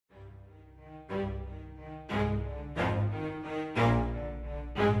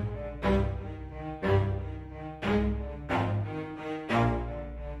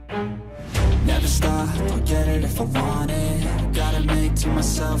it if I want it. Gotta make to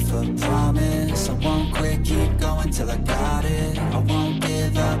myself a promise. I won't quit, keep going till I got it. I won't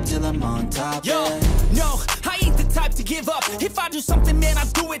give up till I'm on top. Yo, no, I ain't the type to give up. If I do something, man, I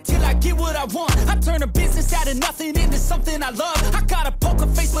do it till I get what I want. I turn a business out of nothing into something I love. I got a poker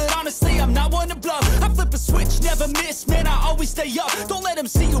face, but honestly, I'm not one to bluff. I flip a switch, never miss, man, I always stay up. Don't let them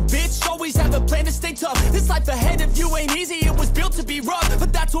see you, bitch, always have a plan to stay tough. This life ahead of you ain't easy, it was built to be rough.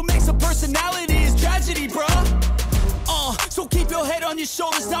 But that's what makes a personality, is tragedy, bruh. So keep your head on your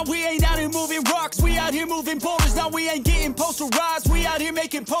shoulders. Now we ain't out here moving rocks, we out here moving boulders. Now we ain't getting posterized, we out here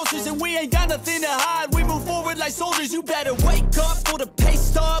making posters. And we ain't got nothing to hide, we move forward like soldiers. You better wake up for the pay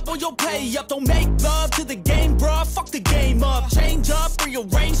stub, or you'll pay up. Don't make love to the game, bruh, fuck the game up. Change up,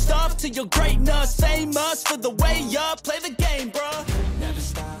 rearrange stuff to your greatness. Famous for the way up, play the game, bruh. Never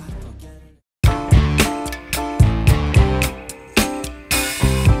stop.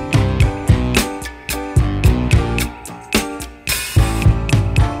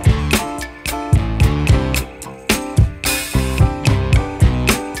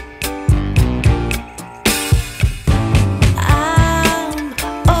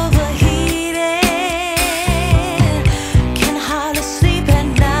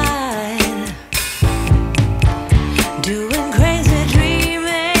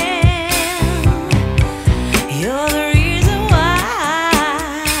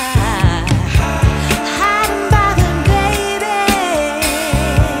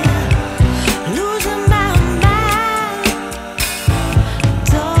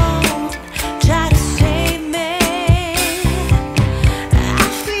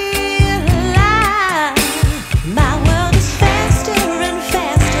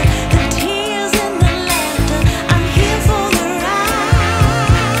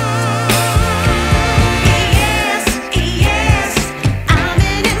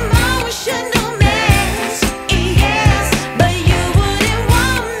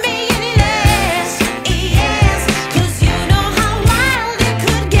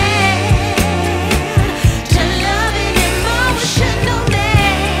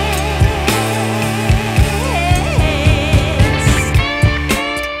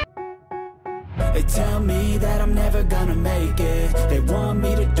 They tell me that I'm never gonna make it. They want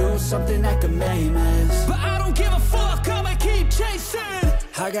me to do something that could make us, but I don't give a fuck, I'ma keep chasing.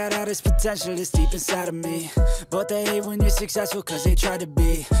 I got all this potential that's deep inside of me, but they hate when you're successful cause they try to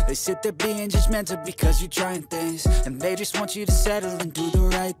be. They sit there being judgmental because you're trying things, and they just want you to settle and do the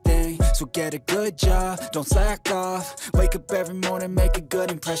right thing. So get a good job, don't slack off. Wake up every morning, make a good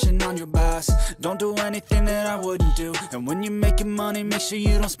impression on your boss. Don't do anything that I wouldn't do, and when you're making money, make sure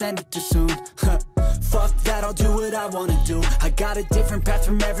you don't spend it too soon. Fuck that, I'll do what I wanna do. I got a different path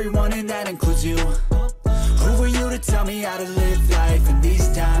from everyone, and that includes you. Who are you to tell me how to live life? In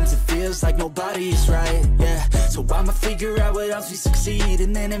these times it feels like nobody is right, yeah. So I'ma figure out what else we succeed,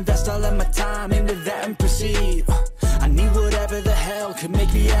 and then invest all of my time into that and proceed. I need whatever the hell could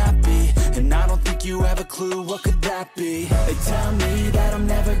make me happy, and I don't think you have a clue what could that be. They tell me that I'm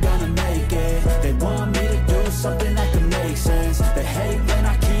never gonna make it. They want me to do something that could make sense. They hate when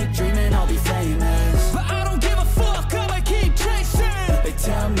I keep dreaming I'll be famous, but I don't give a fuck, I'ma keep chasing. They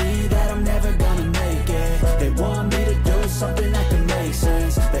tell me that I'm never gonna make it. They want me to do something that can make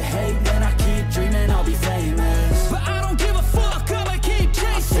sense. They hate when I keep dreaming I'll be famous, but I don't give a fuck, I'ma keep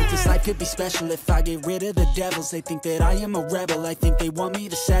chasing. I think this life could be special if I get rid of the devils. They think that I am a rebel, I think they want me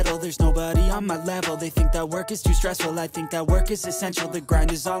to settle. There's nobody on my level. They think that work is too stressful, I think that work is essential. The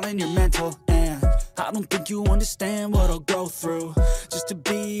grind is all in your mental, and I don't think you understand what I'll go through just to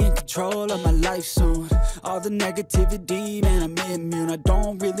be in control of my life soon. All the negativity, man, I'm immune. I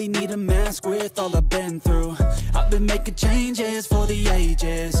don't really need a mask with all I've been through. I've been making changes for the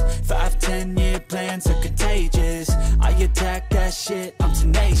ages. 5-10 year plans are contagious. I attack that shit, I'm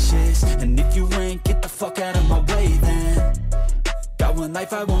tenacious. And if you ain't, get the fuck out of my way then. Got one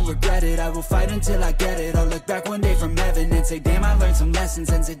life, I won't regret it. I will fight until I get it. I'll look back one day from heaven and say, damn, I learned some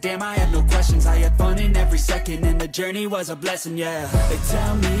lessons. And say, damn, I had no questions. I had fun in every second, and the journey was a blessing, yeah. They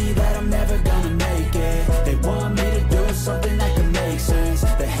tell me that I'm never gonna make it. They want me to do something that can make sense.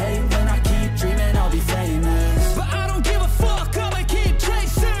 They hate when I keep dreaming I'll be famous, but I don't give a fuck, I'ma keep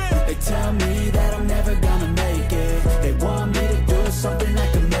chasing. They tell me that I'm never gonna make it. They want me to do something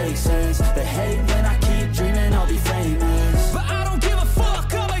that can make sense. They hate when I keep dreaming I'll be famous, but I don't give a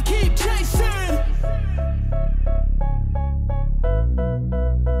fuck, I'ma keep chasing.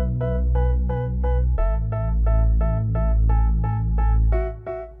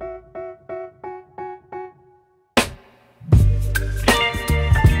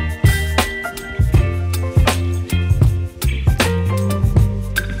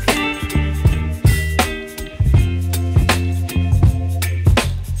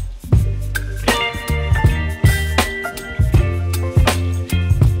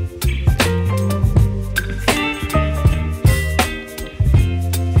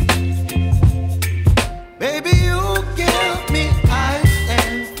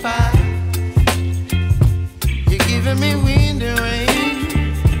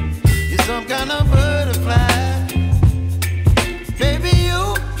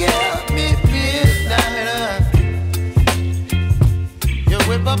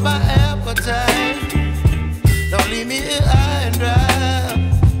 whip up my appetite. Don't leave me here high and dry.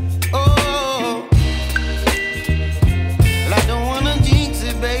 Oh, well, I don't wanna jinx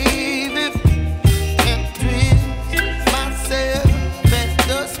it, baby, and twist myself at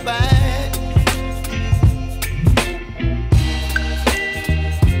the spine.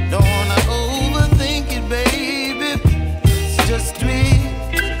 Don't wanna overthink it, baby. It's just twist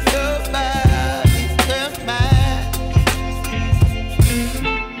your body and mine.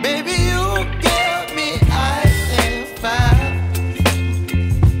 Baby, you give me ice and fire.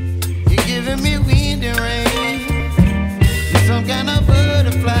 You're giving me wind and rain. You're some kind of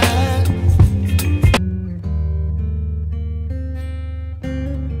butterfly.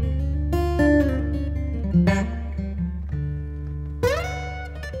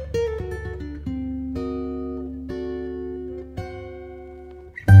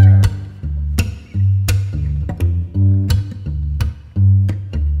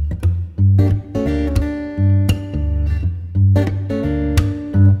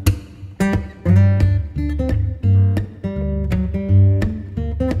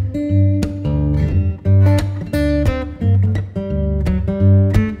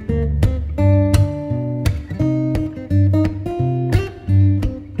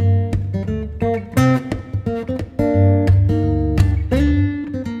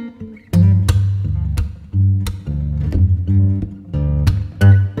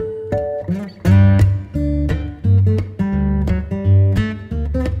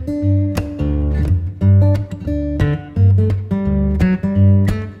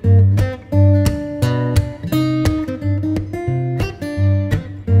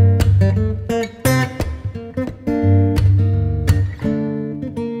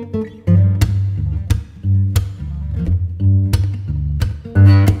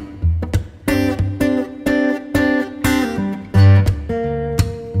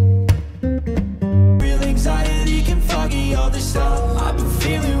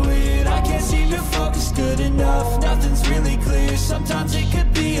 Sometimes it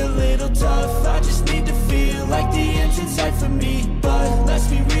could be a little tough. I just need to feel like the end's in sight for me. But let's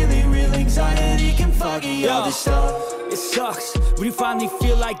be really real, anxiety can foggy all this stuff. It sucks when you finally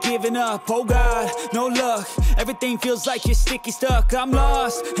feel like giving up. Oh God, no luck. Everything feels like you're sticky stuck. I'm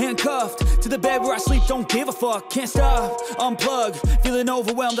lost, handcuffed to the bed where I sleep. Don't give a fuck, can't stop. Unplug, feeling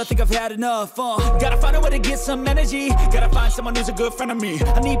overwhelmed. I think I've had enough. Gotta find a way to get some energy. Gotta find someone who's a good friend of me.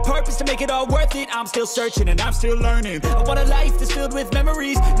 I need purpose to make it all worth it. I'm still searching and I'm still learning. I want a life that's filled with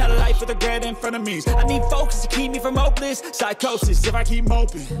memories, not a life with regret in front of me. I need focus to keep me from hopeless psychosis if I keep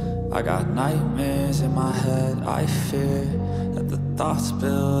moping. I got nightmares in my head. I fear that the thoughts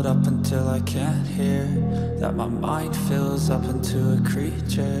build up until I can't hear, that my mind fills up into a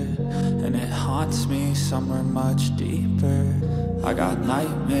creature, and it haunts me somewhere much deeper. I got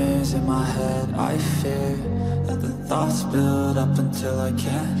nightmares in my head. I fear that the thoughts build up until I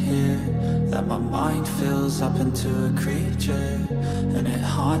can't hear, that my mind fills up into a creature, and it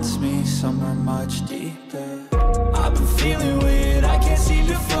haunts me somewhere much deeper. I've been feeling weird, I can't seem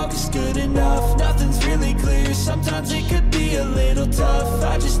to